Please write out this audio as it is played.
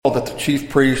that the chief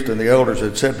priest and the elders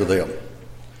had said to them.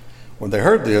 When they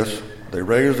heard this, they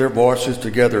raised their voices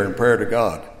together in prayer to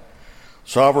God.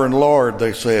 "Sovereign Lord,"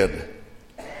 they said,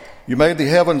 "you made the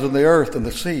heavens and the earth and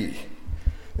the sea,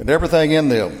 and everything in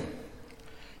them.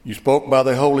 You spoke by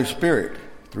the Holy Spirit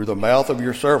through the mouth of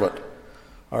your servant,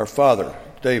 our father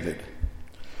David.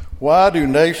 Why do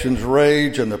nations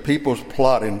rage and the peoples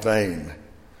plot in vain?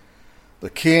 The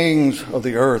kings of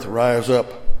the earth rise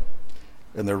up,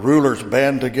 and their rulers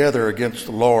band together against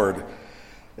the Lord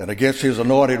and against his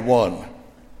anointed one.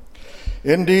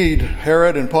 Indeed,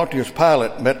 Herod and Pontius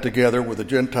Pilate met together with the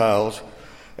Gentiles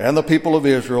and the people of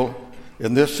Israel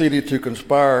in this city to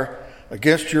conspire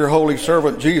against your holy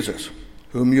servant Jesus,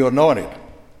 whom you anointed.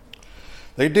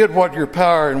 They did what your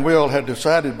power and will had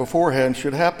decided beforehand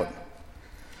should happen.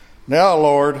 Now,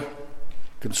 Lord,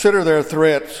 consider their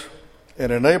threats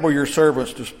and enable your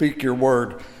servants to speak your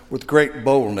word with great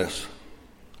boldness.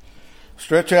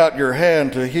 Stretch out your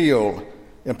hand to heal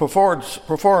and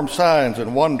perform signs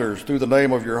and wonders through the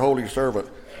name of your holy servant,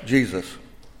 Jesus."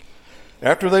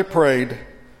 After they prayed,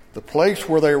 the place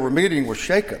where they were meeting was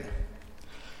shaken,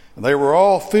 and they were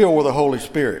all filled with the Holy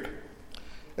Spirit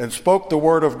and spoke the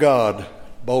word of God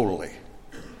boldly.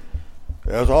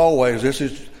 As always, this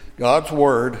is God's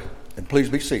word, and please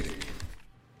be seated.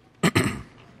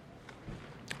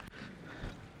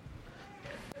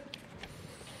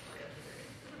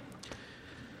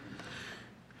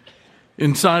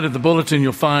 Inside of the bulletin,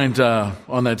 you'll find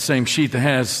on that same sheet that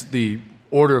has the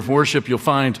order of worship, you'll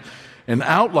find an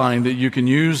outline that you can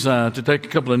use to take a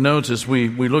couple of notes as we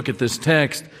look at this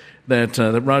text that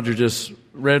Roger just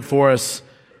read for us.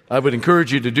 I would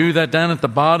encourage you to do that. Down at the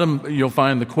bottom, you'll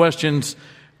find the questions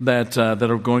that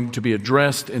are going to be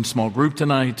addressed in small group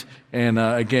tonight. And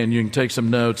again, you can take some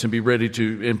notes and be ready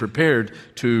and prepared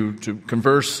to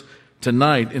converse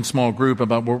tonight in small group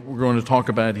about what we're going to talk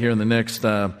about here in the next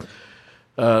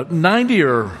 90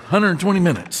 or 120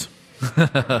 minutes.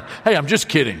 Hey, I'm just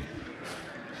kidding.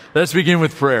 Let's begin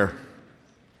with prayer.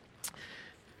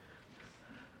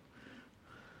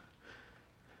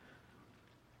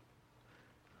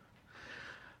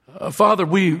 Father,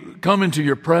 we come into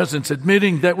your presence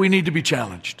admitting that we need to be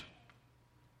challenged.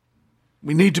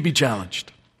 We need to be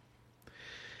challenged.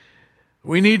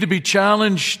 We need to be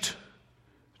challenged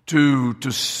to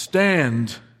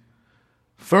stand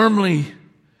firmly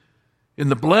in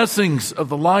the blessings of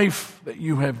the life that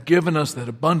you have given us, that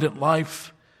abundant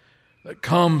life that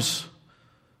comes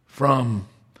from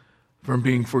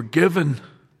being forgiven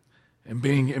and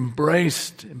being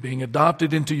embraced and being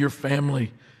adopted into your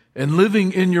family and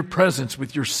living in your presence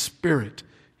with your Spirit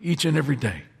each and every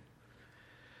day.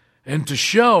 And to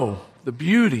show the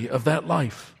beauty of that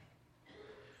life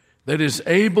that is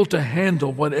able to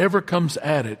handle whatever comes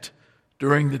at it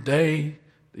during the day,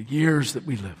 the years that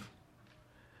we live.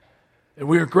 And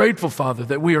we are grateful, Father,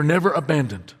 that we are never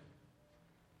abandoned.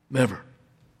 Never.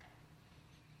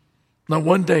 Not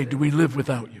one day do we live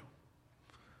without you.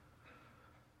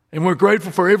 And we're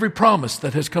grateful for every promise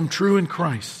that has come true in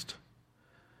Christ.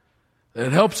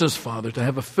 That helps us, Father, to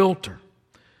have a filter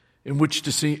in which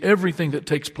to see everything that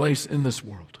takes place in this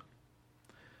world.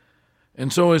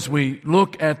 And so as we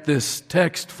look at this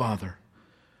text, Father,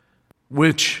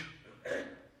 which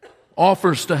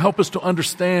offers to help us to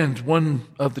understand one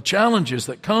of the challenges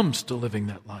that comes to living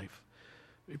that life,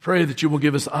 we pray that you will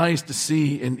give us eyes to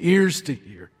see and ears to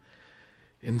hear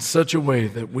in such a way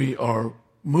that we are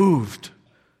moved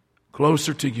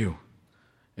closer to you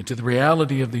and to the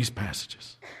reality of these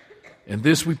passages. And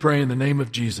this we pray in the name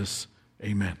of Jesus.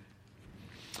 Amen.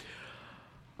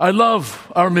 I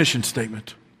love our mission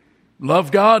statement.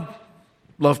 Love God,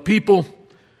 love people,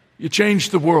 you change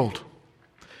the world.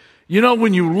 You know,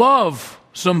 when you love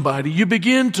somebody, you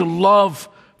begin to love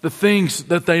the things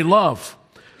that they love.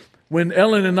 When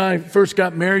Ellen and I first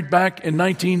got married back in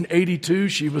 1982,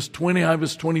 she was 20, I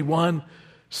was 21,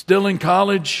 still in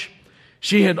college.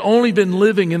 She had only been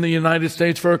living in the United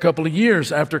States for a couple of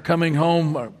years after coming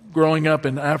home, growing up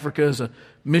in Africa as a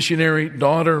missionary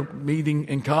daughter, meeting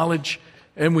in college.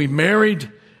 And we married,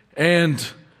 and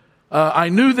I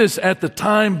knew this at the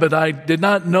time, but I did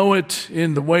not know it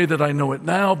in the way that I know it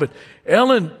now. But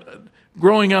Ellen,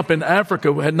 growing up in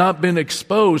Africa, had not been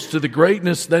exposed to the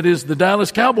greatness that is the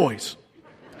Dallas Cowboys.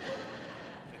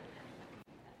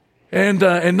 And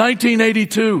in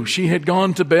 1982, she had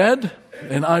gone to bed,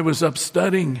 and I was up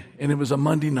studying, and it was a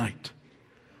Monday night.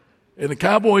 And the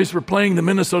Cowboys were playing the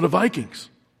Minnesota Vikings.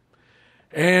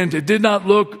 And it did not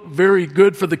look very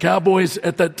good for the Cowboys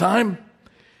at that time.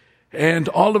 And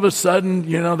all of a sudden,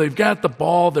 you know, they've got the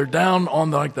ball. They're down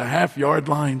on the half-yard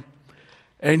line.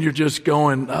 And you're just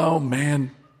going, oh,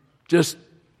 man, just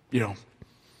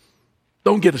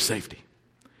don't get a safety.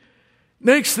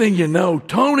 Next thing you know,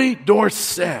 Tony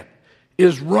Dorsett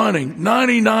is running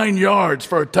 99 yards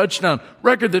for a touchdown,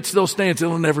 record that still stands.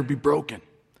 It'll never be broken.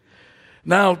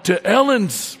 Now, to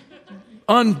Ellen's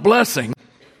unblessing,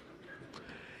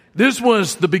 this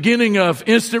was the beginning of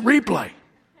instant replay.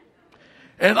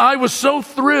 And I was so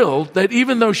thrilled that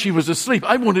even though she was asleep,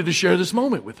 I wanted to share this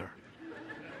moment with her.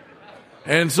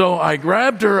 And so I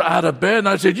grabbed her out of bed and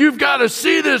I said, "You've got to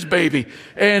see this, baby."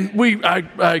 And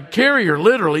I carry her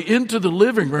literally into the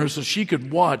living room so she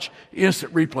could watch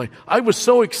instant replay. I was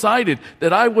so excited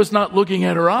that I was not looking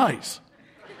at her eyes.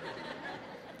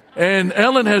 And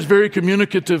Ellen has very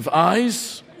communicative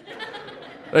eyes.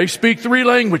 They speak 3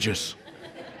 languages.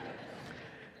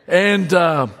 And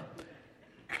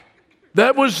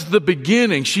that was the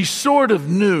beginning. She sort of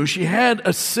knew. She had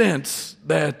a sense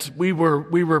that we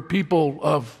were people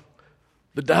of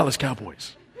the Dallas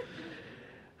Cowboys.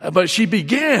 But she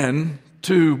began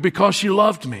to, because she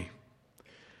loved me,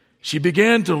 she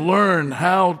began to learn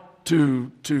how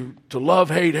to love,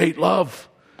 hate, love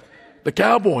the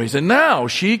Cowboys. And now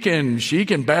she can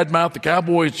badmouth the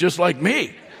Cowboys just like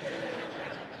me.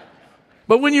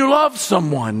 But when you love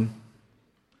someone,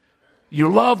 you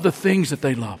love the things that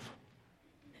they love.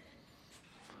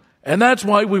 And that's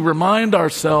why we remind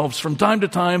ourselves from time to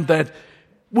time that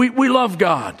we love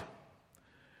God.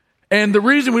 And the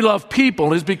reason we love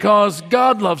people is because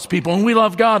God loves people, and we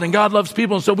love God, and God loves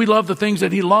people, and so we love the things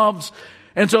that He loves.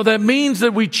 And so that means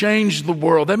that we change the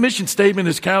world. That mission statement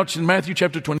is couched in Matthew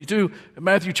chapter 22 and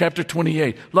Matthew chapter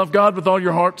 28. Love God with all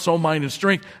your heart, soul, mind, and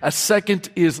strength. A second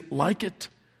is like it.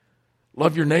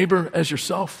 Love your neighbor as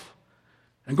yourself.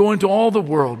 And go into all the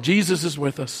world. Jesus is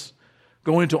with us.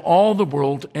 Go into all the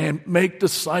world and make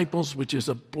disciples, which is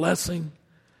a blessing,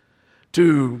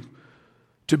 to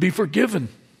be forgiven,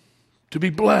 to be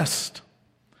blessed,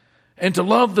 and to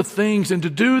love the things and to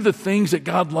do the things that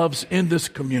God loves in this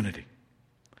community.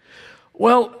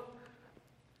 Well,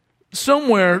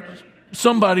 somewhere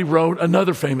somebody wrote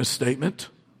another famous statement,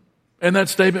 and that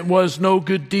statement was, "No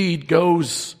good deed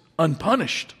goes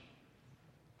unpunished."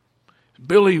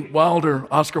 Billy Wilder,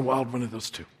 Oscar Wilde, one of those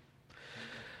two.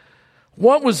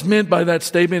 What was meant by that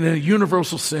statement in a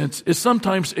universal sense is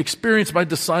sometimes experienced by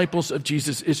disciples of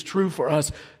Jesus is true for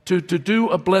us to do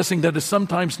a blessing that is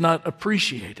sometimes not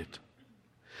appreciated.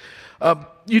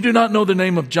 You do not know the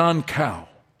name of John Cao.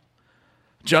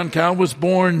 John Cao was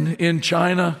born in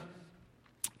China,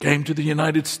 came to the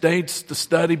United States to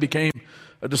study, became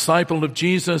a disciple of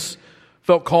Jesus,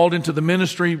 felt called into the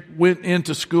ministry, went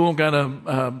into school, got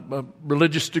a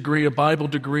religious degree, a Bible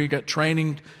degree, got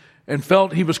training, and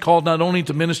felt he was called not only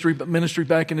to ministry, but ministry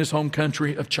back in his home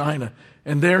country of China.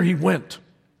 And there he went.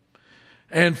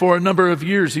 And for a number of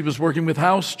years, he was working with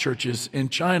house churches in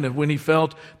China when he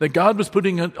felt that God was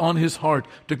putting it on his heart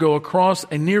to go across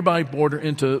a nearby border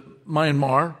into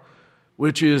Myanmar,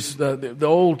 which is the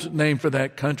old name for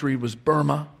that country was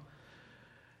Burma.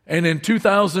 And in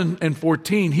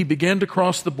 2014, he began to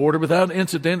cross the border without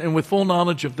incident and with full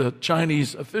knowledge of the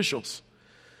Chinese officials.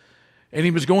 And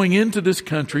he was going into this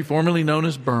country, formerly known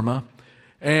as Burma,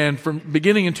 and from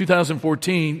beginning in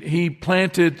 2014, he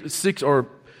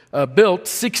built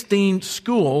 16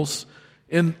 schools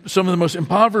in some of the most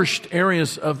impoverished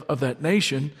areas of that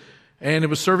nation, and it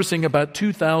was servicing about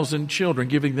 2,000 children,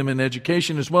 giving them an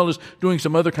education, as well as doing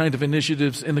some other kind of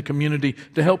initiatives in the community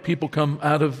to help people come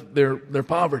out of their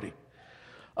poverty.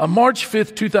 On March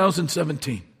 5th,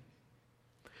 2017,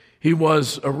 he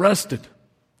was arrested.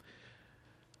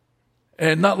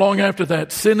 And not long after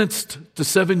that, sentenced to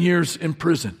 7 years in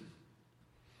prison.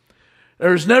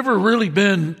 There's never really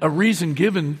been a reason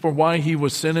given for why he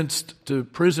was sentenced to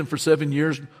prison for 7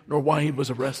 years, nor why he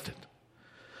was arrested.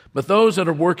 But those that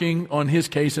are working on his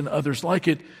case and others like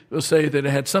it will say that it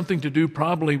had something to do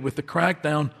probably with the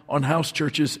crackdown on house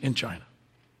churches in China.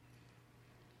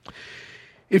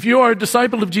 If you are a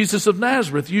disciple of Jesus of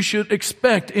Nazareth, you should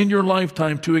expect in your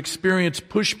lifetime to experience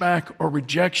pushback or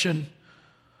rejection,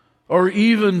 or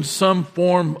even some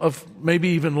form of maybe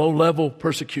even low-level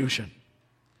persecution.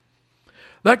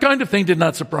 That kind of thing did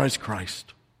not surprise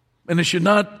Christ. And it should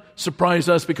not surprise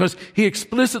us because he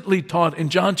explicitly taught in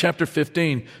John chapter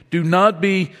 15, do not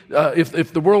be,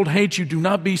 if the world hates you, do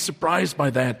not be surprised by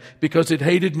that because it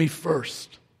hated me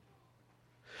first.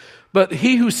 But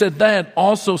he who said that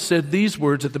also said these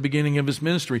words at the beginning of his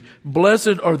ministry,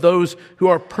 "Blessed are those who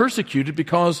are persecuted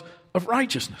because of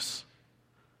righteousness,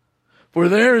 for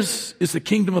theirs is the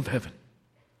kingdom of heaven.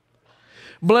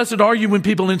 Blessed are you when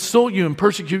people insult you and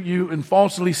persecute you and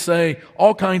falsely say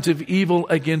all kinds of evil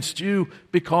against you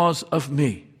because of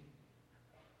me."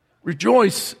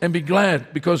 Rejoice and be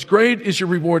glad, because great is your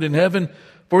reward in heaven,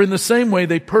 for in the same way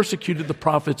they persecuted the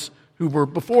prophets who were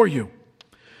before you.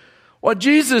 What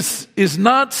Jesus is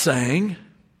not saying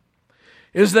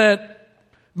is that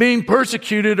being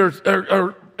persecuted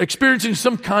or experiencing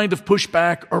some kind of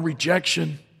pushback or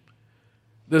rejection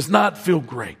does not feel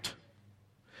great.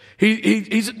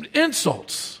 He's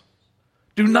insults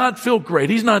do not feel great.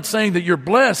 He's not saying that you're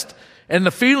blessed and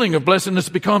the feeling of blessedness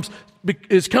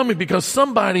is coming because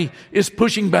somebody is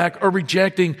pushing back or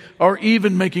rejecting or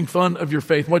even making fun of your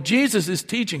faith. What Jesus is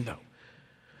teaching, though,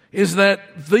 is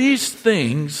that these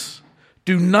things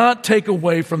do not take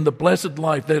away from the blessed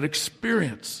life, that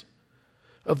experience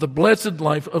of the blessed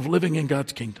life of living in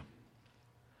God's kingdom.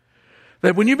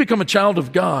 That when you become a child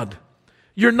of God,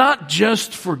 you're not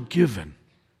just forgiven,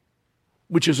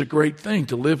 which is a great thing,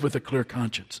 to live with a clear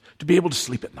conscience, to be able to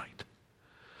sleep at night.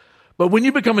 But when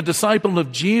you become a disciple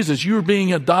of Jesus, you're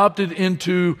being adopted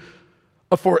into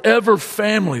a forever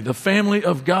family, the family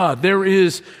of God. There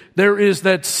is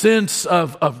that sense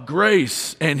of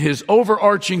grace and His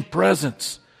overarching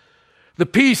presence. The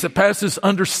peace that passes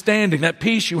understanding, that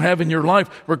peace you have in your life,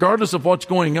 regardless of what's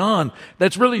going on,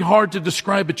 that's really hard to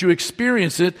describe, but you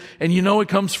experience it, and you know it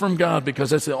comes from God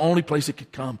because that's the only place it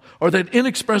could come. Or that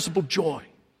inexpressible joy.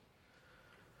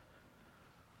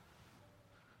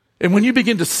 And when you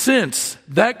begin to sense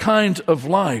that kind of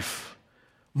life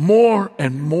more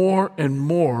and more and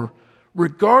more,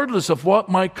 regardless of what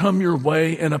might come your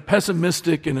way in a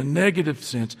pessimistic and a negative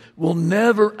sense, will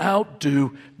never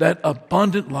outdo that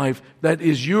abundant life that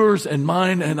is yours and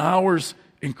mine and ours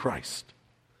in Christ.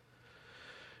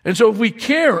 And so if we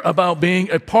care about being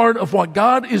a part of what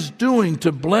God is doing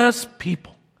to bless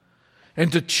people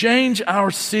and to change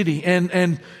our city and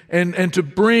to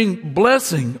bring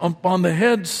blessing upon the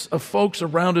heads of folks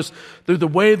around us through the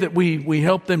way that we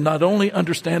help them not only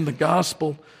understand the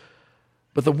gospel,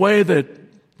 but the way that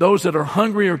those that are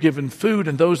hungry are given food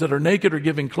and those that are naked are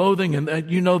given clothing, and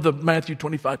you know the Matthew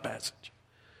 25 passage.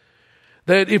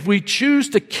 That if we choose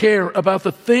to care about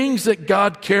the things that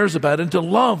God cares about and to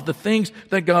love the things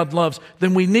that God loves,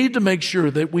 then we need to make sure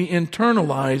that we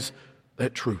internalize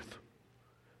that truth.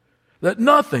 That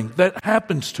nothing that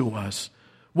happens to us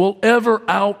will ever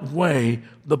outweigh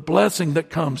the blessing that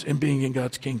comes in being in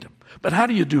God's kingdom. But how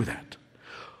do you do that?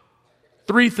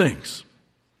 3 things.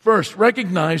 First,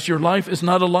 recognize your life is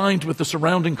not aligned with the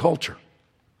surrounding culture.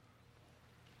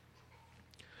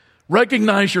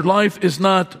 Recognize your life is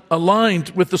not aligned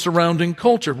with the surrounding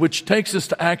culture, which takes us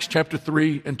to Acts chapter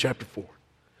 3 and chapter 4.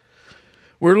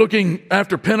 We're looking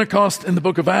after Pentecost in the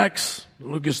book of Acts.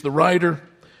 Luke is the writer.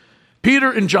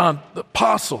 Peter and John, the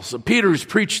apostles. Peter has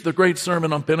preached the great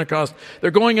sermon on Pentecost.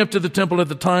 They're going up to the temple at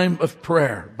the time of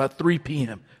prayer, about 3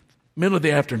 p.m., middle of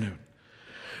the afternoon.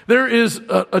 There is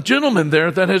a gentleman there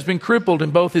that has been crippled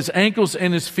in both his ankles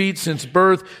and his feet since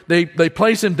birth. They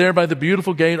place him there by the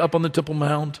beautiful gate up on the Temple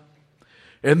Mount.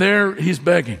 And there he's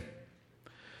begging.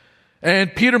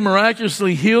 And Peter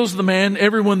miraculously heals the man.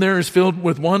 Everyone there is filled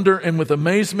with wonder and with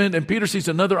amazement. And Peter sees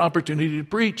another opportunity to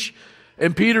preach.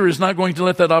 And Peter is not going to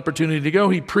let that opportunity go.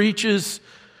 He preaches.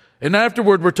 And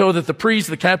afterward, we're told that the priests,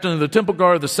 the captain of the temple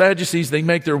guard, the Sadducees, they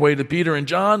make their way to Peter and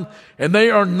John. And they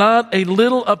are not a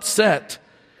little upset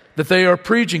that they are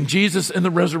preaching Jesus and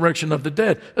the resurrection of the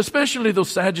dead, especially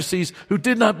those Sadducees who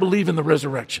did not believe in the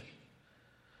resurrection.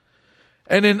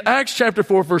 And in Acts chapter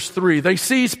 4, verse 3, they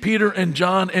seized Peter and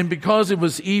John, and because it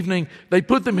was evening, they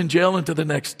put them in jail until the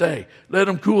next day. Let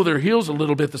them cool their heels a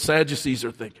little bit, the Sadducees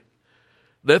are thinking.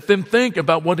 Let them think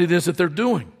about what it is that they're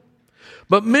doing.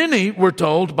 But many, we're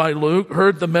told by Luke,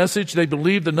 heard the message. They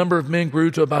believed the number of men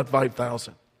grew to about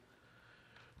 5,000.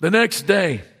 The next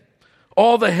day,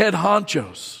 all the head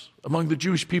honchos among the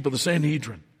Jewish people, the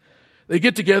Sanhedrin, they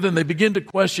get together and they begin to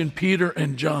question Peter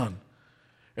and John.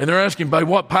 And they're asking, by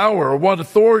what power or what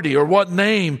authority or what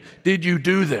name did you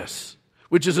do this?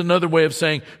 Which is another way of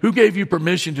saying, who gave you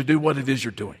permission to do what it is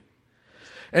you're doing?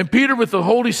 And Peter, with the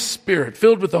Holy Spirit,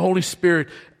 filled with the Holy Spirit,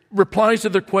 replies to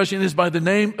their question, is by the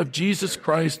name of Jesus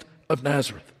Christ of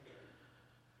Nazareth.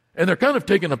 And they're kind of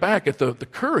taken aback at the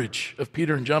courage of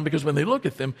Peter and John, because when they look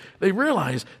at them, they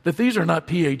realize that these are not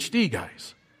PhD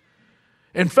guys.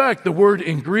 In fact, the word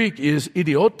in Greek is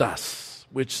idiotas,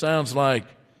 which sounds like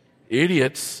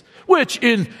idiots, which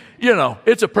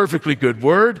it's a perfectly good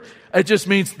word. It just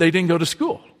means they didn't go to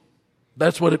school.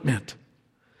 That's what it meant.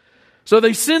 So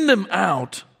they send them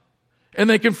out and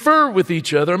they confer with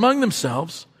each other among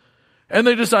themselves, and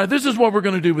they decide, this is what we're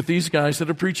going to do with these guys that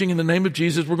are preaching in the name of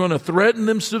Jesus. We're going to threaten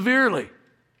them severely.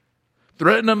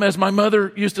 Threaten them, as my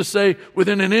mother used to say,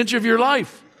 within an inch of your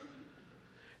life.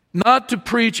 not to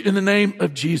preach in the name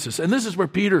of Jesus. And this is where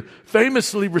Peter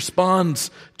famously responds,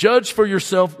 judge for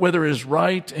yourself whether it is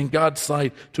right in God's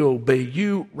sight to obey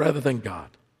you rather than God.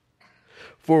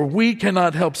 For we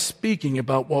cannot help speaking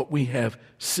about what we have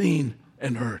seen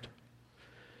and heard.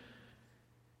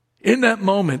 In that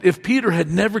moment, if Peter had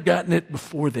never gotten it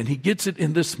before then, he gets it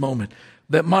in this moment,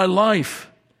 that my life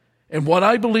and what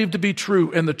I believe to be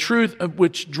true and the truth of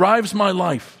which drives my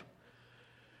life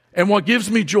and what gives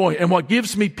me joy and what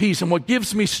gives me peace and what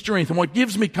gives me strength and what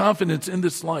gives me confidence in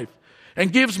this life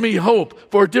and gives me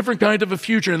hope for a different kind of a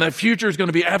future, and that future is going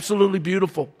to be absolutely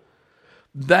beautiful,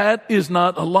 that is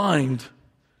not aligned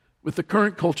with the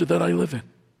current culture that I live in.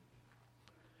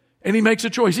 And he makes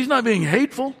a choice. He's not being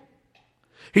hateful.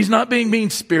 He's not being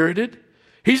mean-spirited.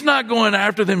 He's not going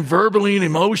after them verbally and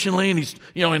emotionally and he's,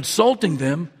 insulting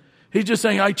them. He's just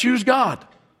saying, I choose God.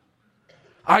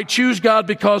 I choose God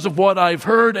because of what I've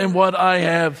heard and what I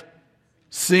have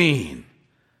seen.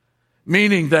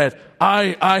 Meaning that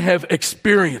I have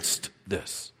experienced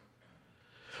this.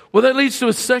 Well, that leads to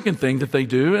a second thing that they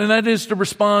do, and that is to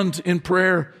respond in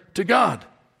prayer to God.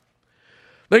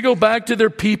 They go back to their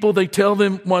people. They tell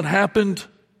them what happened.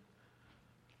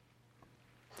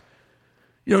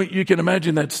 You can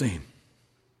imagine that scene.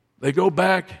 They go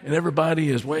back and everybody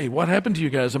is, wait, what happened to you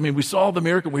guys? I mean, we saw the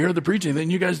miracle, we heard the preaching, then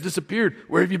you guys disappeared.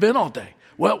 Where have you been all day?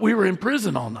 Well, we were in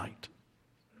prison all night.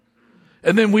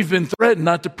 And then we've been threatened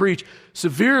not to preach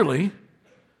severely,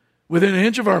 within an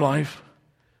inch of our life,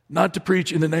 not to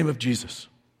preach in the name of Jesus.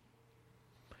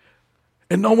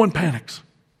 And no one panics.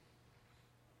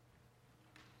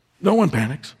 No one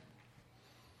panics.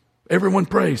 Everyone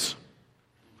prays.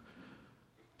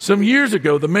 Some years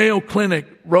ago, the Mayo Clinic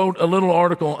wrote a little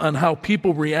article on how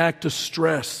people react to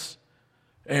stress,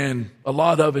 and a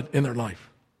lot of it in their life.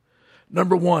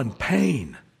 Number one,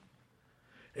 pain.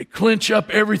 They clench up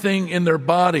everything in their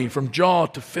body from jaw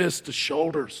to fist to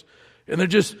shoulders. And they're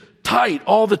just tight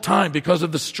all the time because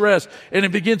of the stress. And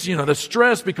it begins, the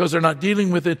stress, because they're not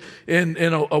dealing with it in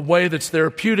a way that's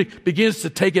therapeutic, begins to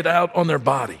take it out on their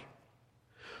body.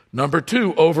 Number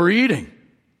two, overeating.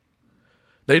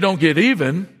 They don't get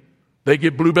even, they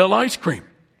get Bluebell ice cream.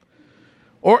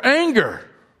 Or anger.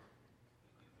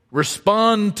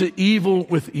 Respond to evil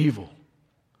with evil.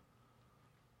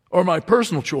 Or my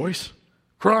personal choice,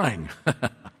 crying.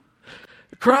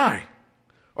 Cry.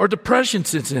 Or depression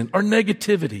sits in, or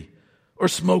negativity, or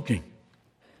smoking.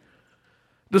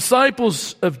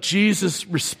 Disciples of Jesus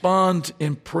respond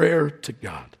in prayer to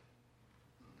God.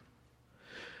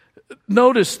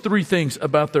 Notice three things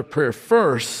about their prayer.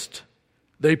 First,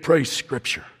 they pray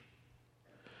Scripture.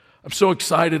 I'm so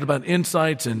excited about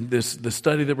insights and the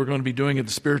study that we're going to be doing in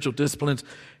the spiritual disciplines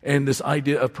and this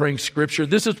idea of praying Scripture.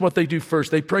 This is what they do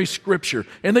first. They pray Scripture,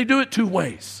 and they do it two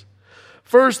ways.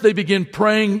 First, they begin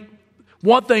praying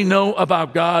what they know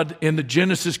about God in the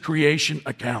Genesis creation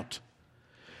account.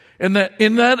 And that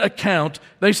in that account,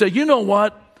 they say, you know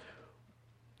what?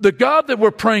 The God that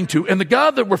we're praying to and the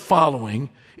God that we're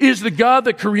following is the God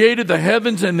that created the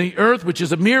heavens and the earth, which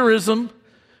is a merism,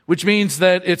 which means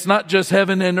that it's not just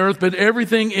heaven and earth, but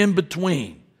everything in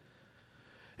between.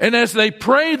 And as they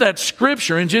pray that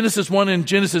Scripture in Genesis 1 and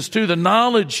Genesis 2, the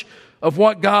knowledge of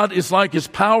what God is like, His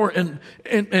power and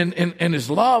His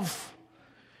love,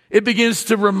 it begins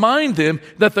to remind them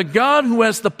that the God who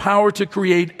has the power to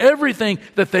create everything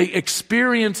that they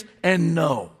experience and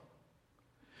know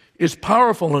is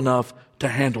powerful enough to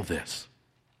handle this.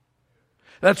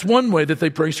 That's one way that they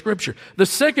pray Scripture. The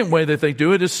second way that they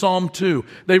do it is Psalm 2.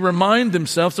 They remind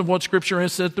themselves of what Scripture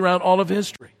has said throughout all of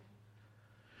history.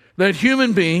 That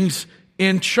human beings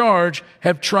in charge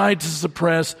have tried to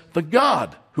suppress the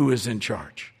God who is in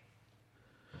charge.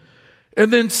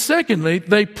 And then secondly,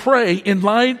 they pray in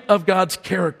light of God's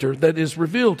character that is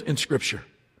revealed in Scripture.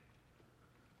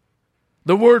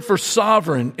 The word for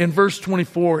sovereign in verse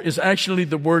 24 is actually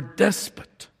the word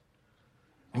despot,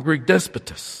 in Greek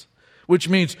despotos, which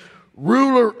means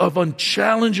ruler of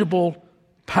unchallengeable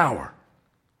power.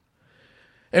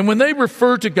 And when they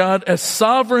refer to God as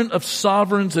sovereign of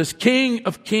sovereigns, as king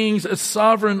of kings, as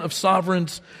sovereign of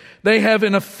sovereigns, they have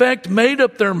in effect made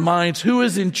up their minds who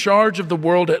is in charge of the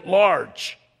world at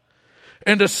large,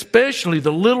 and especially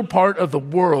the little part of the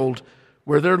world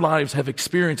where their lives have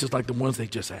experiences like the ones they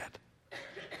just had.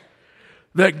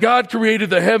 That God created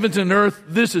the heavens and earth,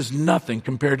 this is nothing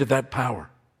compared to that power.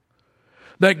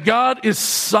 That God is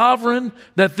sovereign,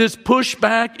 that this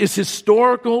pushback is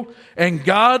historical, and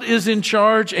God is in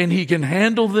charge and He can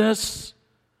handle this.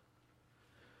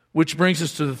 Which brings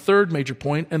us to the third major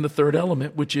point and the third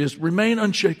element, which is remain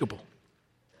unshakable.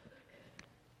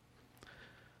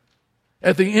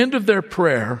 At the end of their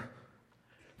prayer,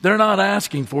 They're not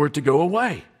asking for it to go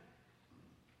away.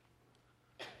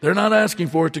 They're not asking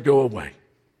for it to go away.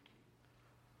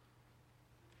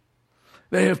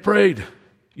 They have prayed,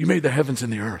 you made the heavens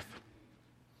and the earth.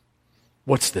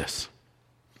 What's this?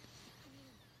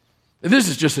 This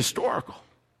is just historical.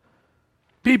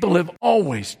 People have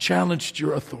always challenged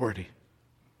your authority.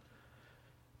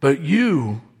 But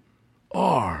you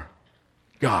are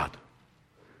God,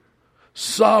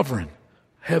 sovereign,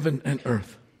 heaven and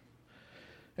earth.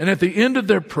 And at the end of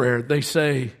their prayer, they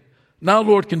say, now,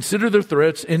 Lord, consider their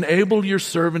threats. Enable your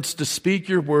servants to speak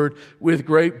your word with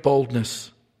great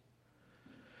boldness.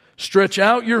 Stretch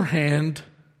out your hand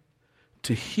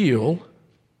to heal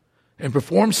and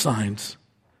perform signs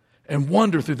and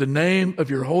wonder through the name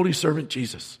of your holy servant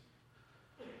Jesus.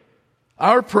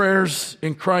 Our prayers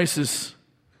in crisis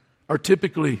are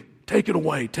typically, take it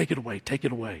away, take it away, take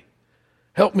it away.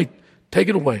 Help me, take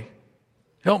it away.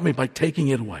 Help me by taking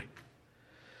it away.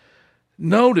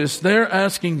 Notice they're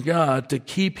asking God to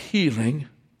keep healing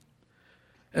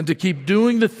and to keep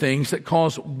doing the things that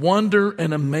cause wonder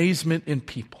and amazement in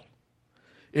people.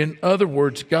 In other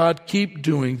words, God, keep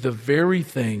doing the very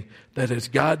thing that has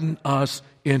gotten us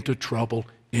into trouble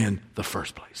in the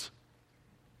first place.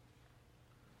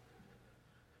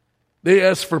 They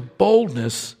ask for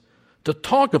boldness to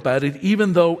talk about it,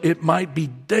 even though it might be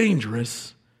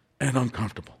dangerous and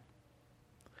uncomfortable.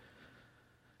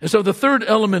 And so the third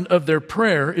element of their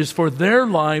prayer is for their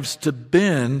lives to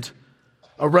bend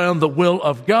around the will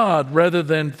of God rather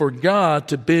than for God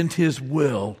to bend his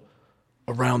will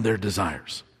around their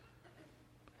desires.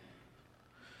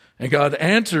 And God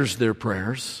answers their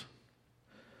prayers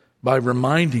by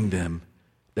reminding them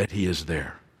that he is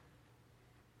there.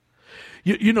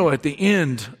 You know, at the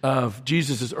end of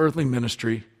Jesus' earthly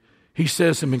ministry, he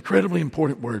says some incredibly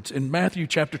important words. In Matthew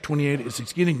chapter 28, as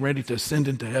he's getting ready to ascend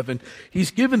into heaven,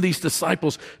 he's given these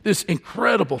disciples this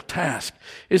incredible task.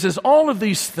 It says, all of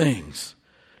these things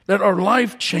that are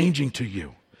life-changing to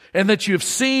you and that you have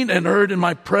seen and heard in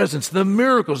my presence, the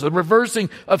miracles, the reversing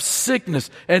of sickness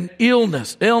and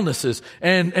illnesses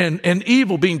and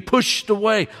evil being pushed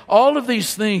away, all of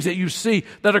these things that you see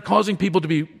that are causing people to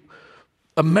be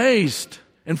amazed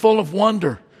and full of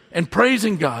wonder and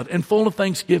praising God and full of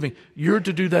thanksgiving, you're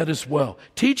to do that as well.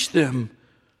 Teach them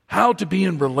how to be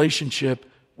in relationship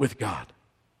with God.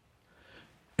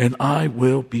 And I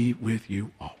will be with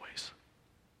you always.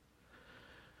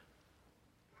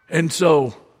 And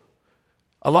so,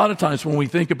 a lot of times when we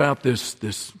think about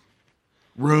this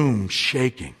room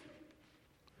shaking,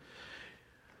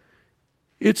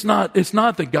 it's not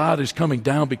that God is coming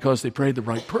down because they prayed the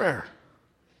right prayer.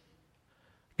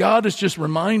 God is just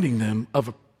reminding them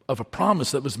of a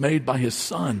promise that was made by his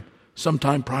son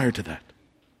sometime prior to that.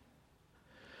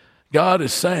 God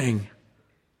is saying,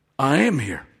 I am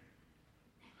here.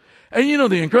 And you know,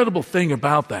 the incredible thing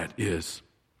about that is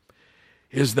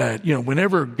that, you know,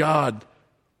 whenever God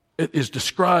is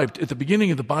described at the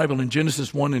beginning of the Bible in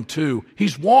Genesis 1 and 2,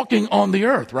 he's walking on the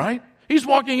earth, right? He's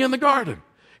walking in the garden.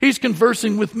 He's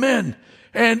conversing with men.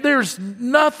 And there's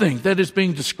nothing that is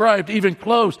being described even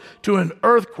close to an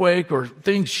earthquake or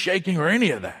things shaking or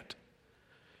any of that.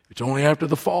 It's only after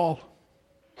the fall.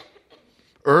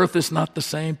 Earth is not the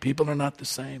same. People are not the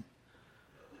same.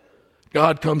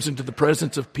 God comes into the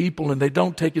presence of people and they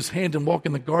don't take his hand and walk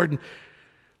in the garden.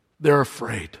 They're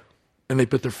afraid and they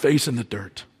put their face in the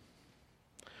dirt.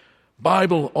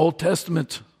 Bible, Old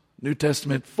Testament, New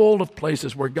Testament, full of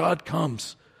places where God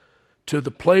comes to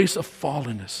the place of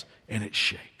fallenness and it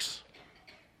shakes.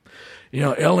 You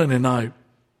know, Ellen and I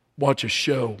watch a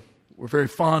show. We're very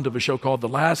fond of a show called The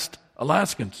Last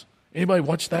Alaskans. Anybody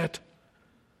watch that?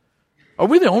 Are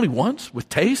we the only ones with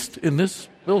taste in this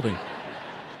building?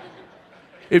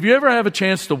 If you ever have a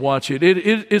chance to watch it,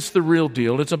 it's the real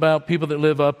deal. It's about people that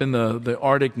live up in the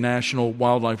Arctic National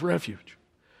Wildlife Refuge.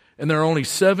 And there are only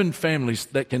 7 families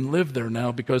that can live there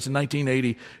now because in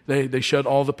 1980, they shut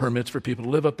all the permits for people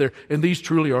to live up there. And these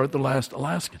truly are the last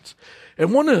Alaskans.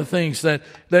 And one of the things that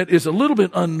is a little bit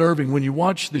unnerving when you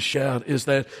watch the show is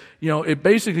that, you know, it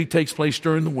basically takes place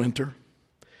during the winter.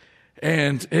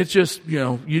 And it's just, you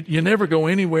know, you never go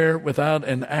anywhere without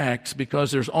an axe because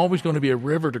there's always going to be a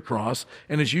river to cross.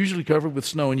 And it's usually covered with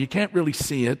snow and you can't really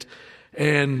see it.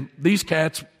 And these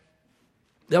cats,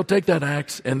 they'll take that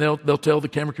axe and they'll tell the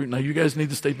camera crew, now you guys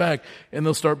need to stay back. And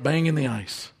they'll start banging the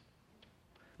ice.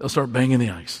 They'll start banging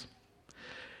the ice.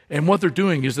 And what they're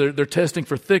doing is they're testing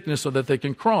for thickness so that they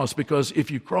can cross. Because if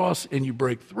you cross and you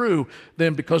break through,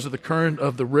 then because of the current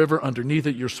of the river underneath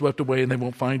it, you're swept away and they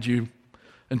won't find you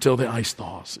until the ice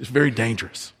thaws. It's very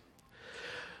dangerous.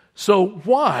 So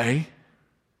why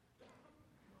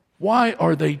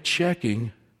are they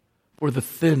checking or the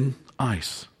thin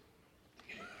ice?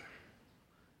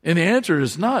 And the answer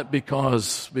is not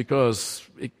because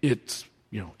it's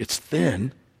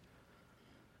thin.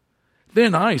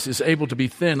 Thin ice is able to be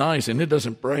thin ice and it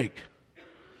doesn't break.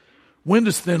 When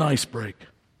does thin ice break?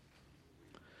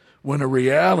 When a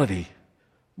reality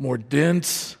more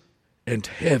dense and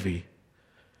heavy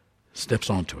steps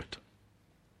onto it.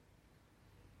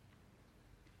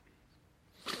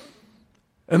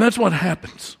 And that's what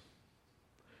happens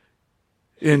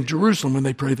in Jerusalem when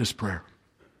they pray this prayer.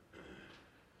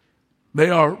 They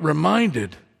are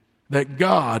reminded that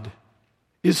God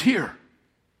is here.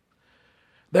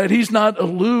 That he's not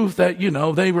aloof, that,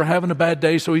 they were having a bad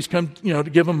day, so he's come, to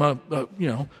give them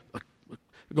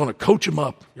going to coach them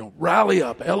up, rally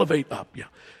up, elevate up.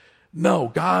 No,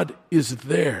 God is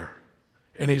there,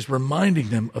 and he's reminding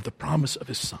them of the promise of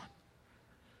his Son.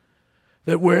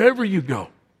 That wherever you go,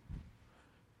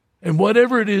 and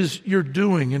whatever it is you're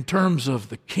doing in terms of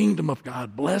the kingdom of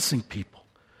God, blessing people,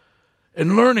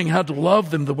 and learning how to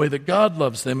love them the way that God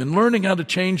loves them, and learning how to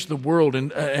change the world,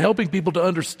 and helping people to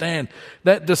understand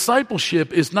that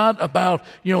discipleship is not about,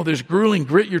 this grueling,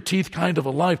 grit your teeth kind of a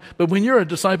life. But when you're a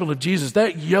disciple of Jesus,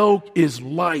 that yoke is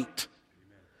light.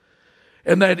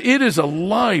 And that it is a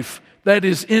life that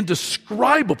is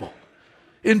indescribable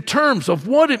in terms of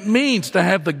what it means to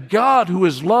have the God who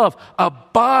is love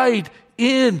abide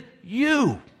in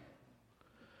you.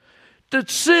 That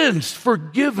sins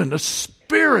forgiven, a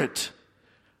spirit.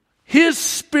 His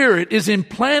Spirit is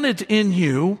implanted in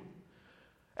you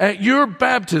at your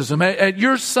baptism, at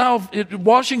your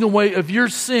washing away of your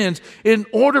sins, in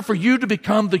order for you to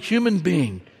become the human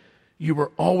being you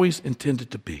were always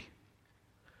intended to be.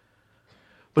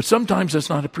 But sometimes that's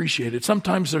not appreciated.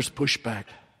 Sometimes there's pushback.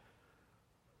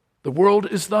 The world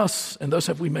is thus, and thus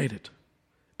have we made it.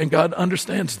 And God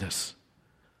understands this.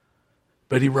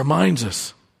 But he reminds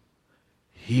us,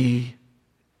 he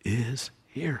is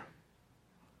here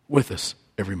with us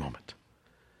every moment.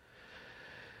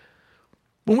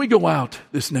 When we go out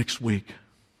this next week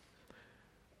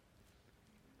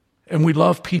and we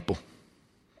love people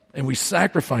and we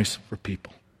sacrifice for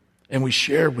people and we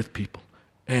share with people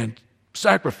and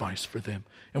sacrifice for them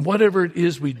and whatever it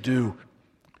is we do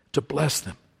to bless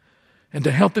them and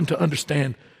to help them to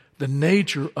understand the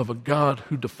nature of a God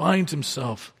who defines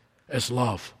himself as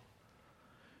love.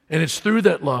 And it's through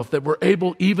that love that we're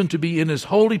able even to be in his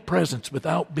holy presence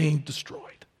without being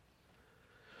destroyed.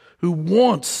 Who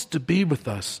wants to be with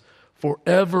us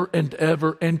forever and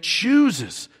ever and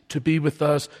chooses to be with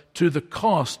us to the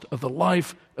cost of the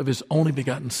life of his only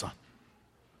begotten Son.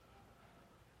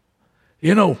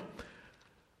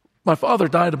 My father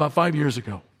died about 5 years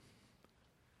ago.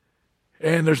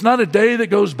 And there's not a day that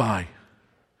goes by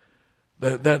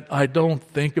that I don't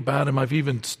think about him. I've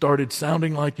even started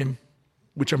sounding like him,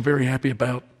 which I'm very happy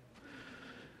about.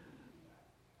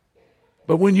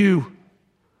 But when you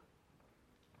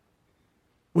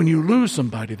lose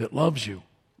somebody that loves you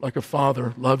like a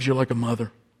father, loves you like a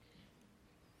mother,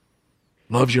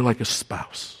 loves you like a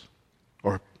spouse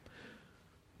or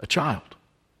a child.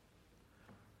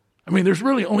 There's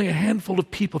really only a handful of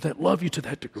people that love you to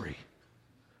that degree.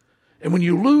 And when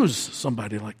you lose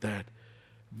somebody like that,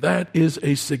 that is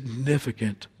a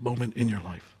significant moment in your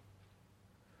life.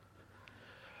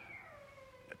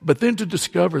 But then to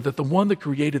discover that the one that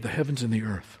created the heavens and the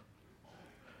earth,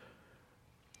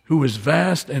 who is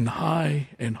vast and high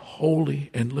and holy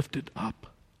and lifted up,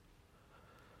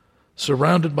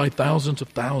 surrounded by thousands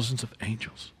of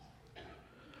angels,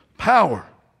 power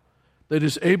that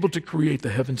is able to create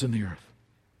the heavens and the earth,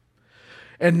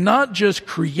 and not just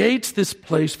creates this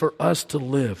place for us to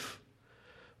live,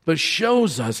 but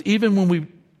shows us, even when we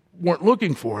weren't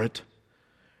looking for it,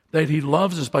 that he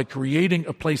loves us by creating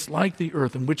a place like the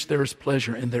earth in which there is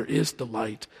pleasure and there is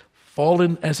delight,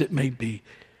 fallen as it may be.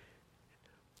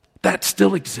 That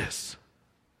still exists.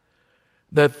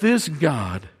 That this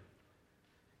God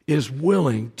is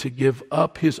willing to give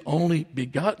up his only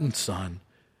begotten Son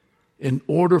in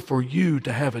order for you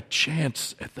to have a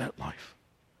chance at that life.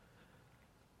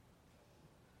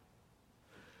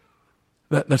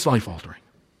 That's life-altering,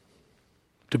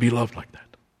 to be loved like that.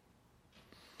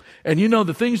 And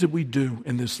the things that we do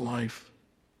in this life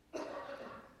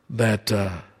that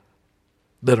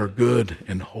are good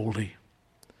and holy,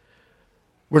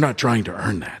 we're not trying to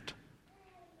earn that.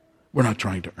 We're not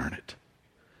trying to earn it.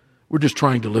 We're just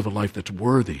trying to live a life that's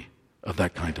worthy of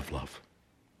that kind of love.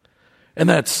 And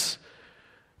that's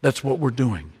what we're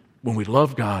doing. When we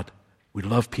love God, we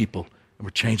love people, and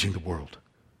we're changing the world.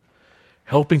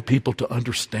 Helping people to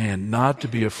understand not to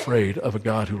be afraid of a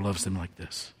God who loves them like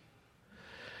this.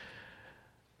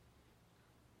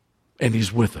 And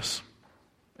he's with us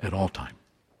at all times.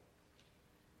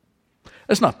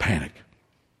 That's not panic.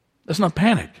 That's not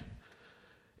panic.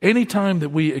 Anytime that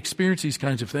we experience these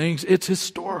kinds of things, it's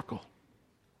historical.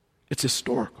 It's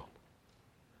historical.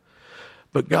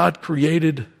 But God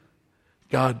created,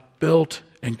 God built,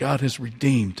 and God has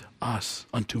redeemed us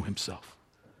unto himself.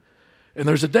 And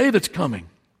there's a day that's coming.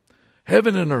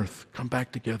 Heaven and earth come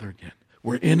back together again.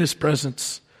 We're in his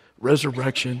presence,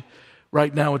 resurrection.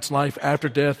 Right now it's life after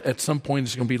death. At some point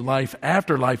it's going to be life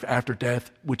after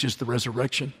death, which is the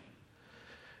resurrection.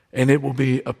 And it will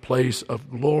be a place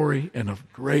of glory and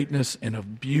of greatness and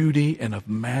of beauty and of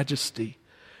majesty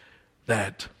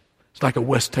that it's like a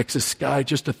West Texas sky.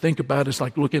 Just to think about it, it's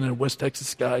like looking at a West Texas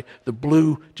sky. The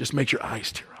blue just makes your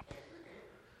eyes tear up.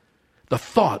 The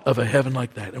thought of a heaven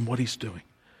like that and what he's doing.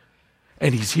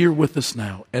 And he's here with us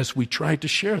now as we try to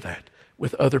share that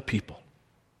with other people.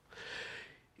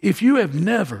 If you have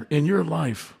never in your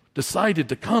life decided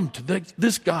to come to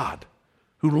this God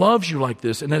who loves you like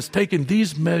this and has taken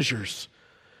these measures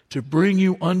to bring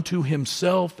you unto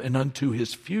himself and unto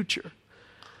his future,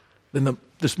 then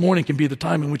this morning can be the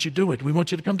time in which you do it. We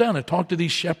want you to come down and talk to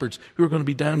these shepherds who are going to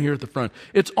be down here at the front.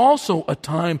 It's also a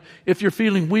time, if you're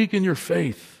feeling weak in your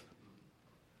faith,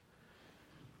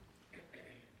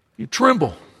 you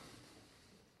tremble,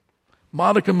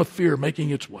 modicum of fear making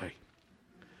its way.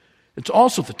 It's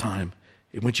also the time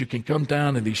in which you can come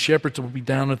down and these shepherds will be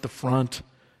down at the front.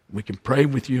 We can pray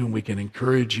with you and we can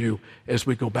encourage you as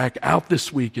we go back out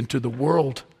this week into the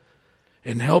world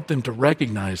and help them to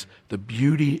recognize the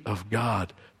beauty of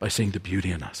God by seeing the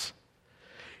beauty in us.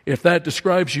 If that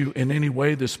describes you in any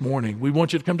way this morning, we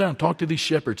want you to come down and talk to these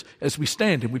shepherds as we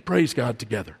stand and we praise God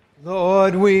together.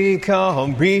 Lord, we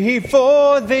come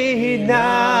before thee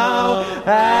now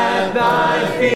at thy feet.